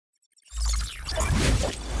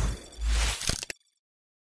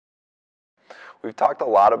We've talked a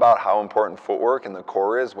lot about how important footwork and the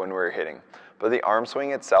core is when we're hitting, but the arm swing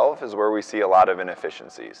itself is where we see a lot of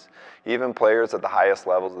inefficiencies. Even players at the highest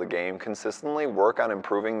levels of the game consistently work on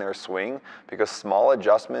improving their swing because small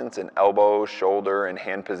adjustments in elbow, shoulder, and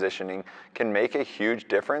hand positioning can make a huge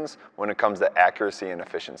difference when it comes to accuracy and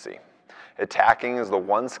efficiency. Attacking is the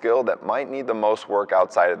one skill that might need the most work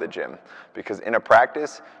outside of the gym because in a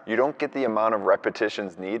practice, you don't get the amount of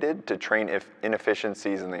repetitions needed to train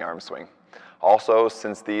inefficiencies in the arm swing. Also,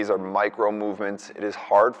 since these are micro movements, it is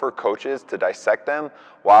hard for coaches to dissect them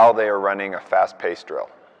while they are running a fast-paced drill.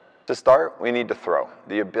 To start, we need to throw.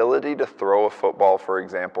 The ability to throw a football, for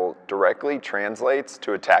example, directly translates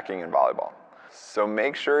to attacking in volleyball. So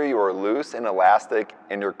make sure you are loose and elastic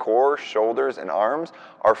and your core, shoulders, and arms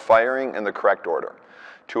are firing in the correct order.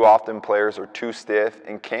 Too often players are too stiff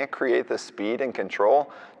and can't create the speed and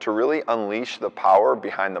control to really unleash the power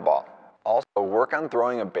behind the ball. Also, work on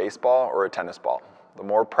throwing a baseball or a tennis ball. The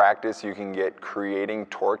more practice you can get creating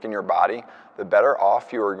torque in your body, the better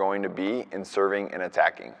off you are going to be in serving and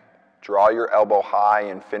attacking. Draw your elbow high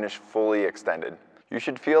and finish fully extended. You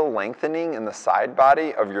should feel lengthening in the side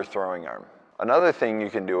body of your throwing arm. Another thing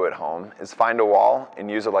you can do at home is find a wall and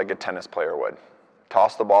use it like a tennis player would.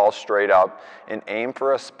 Toss the ball straight up and aim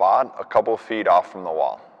for a spot a couple feet off from the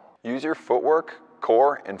wall. Use your footwork,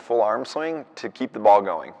 core, and full arm swing to keep the ball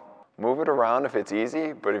going. Move it around if it's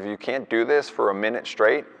easy, but if you can't do this for a minute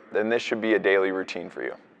straight, then this should be a daily routine for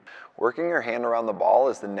you. Working your hand around the ball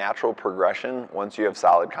is the natural progression once you have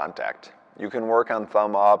solid contact. You can work on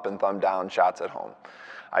thumb up and thumb down shots at home.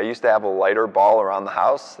 I used to have a lighter ball around the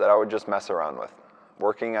house that I would just mess around with.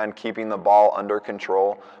 Working on keeping the ball under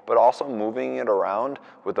control, but also moving it around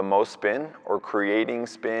with the most spin or creating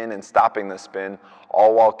spin and stopping the spin,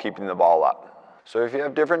 all while keeping the ball up. So if you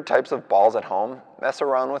have different types of balls at home, mess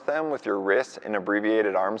around with them with your wrists and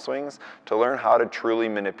abbreviated arm swings to learn how to truly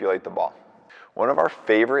manipulate the ball. One of our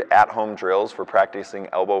favorite at-home drills for practicing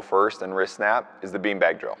elbow first and wrist snap is the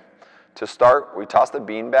beanbag drill. To start, we toss the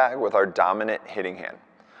beanbag with our dominant hitting hand.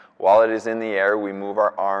 While it is in the air, we move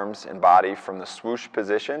our arms and body from the swoosh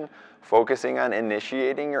position, focusing on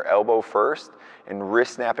initiating your elbow first and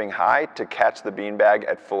wrist snapping high to catch the beanbag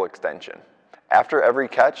at full extension. After every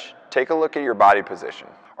catch, take a look at your body position.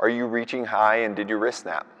 Are you reaching high and did you wrist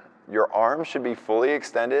snap? Your arms should be fully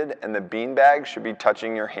extended and the beanbag should be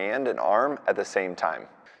touching your hand and arm at the same time.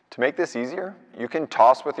 To make this easier, you can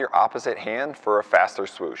toss with your opposite hand for a faster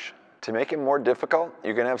swoosh. To make it more difficult,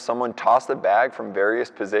 you can have someone toss the bag from various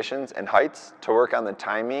positions and heights to work on the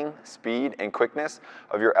timing, speed, and quickness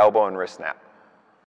of your elbow and wrist snap.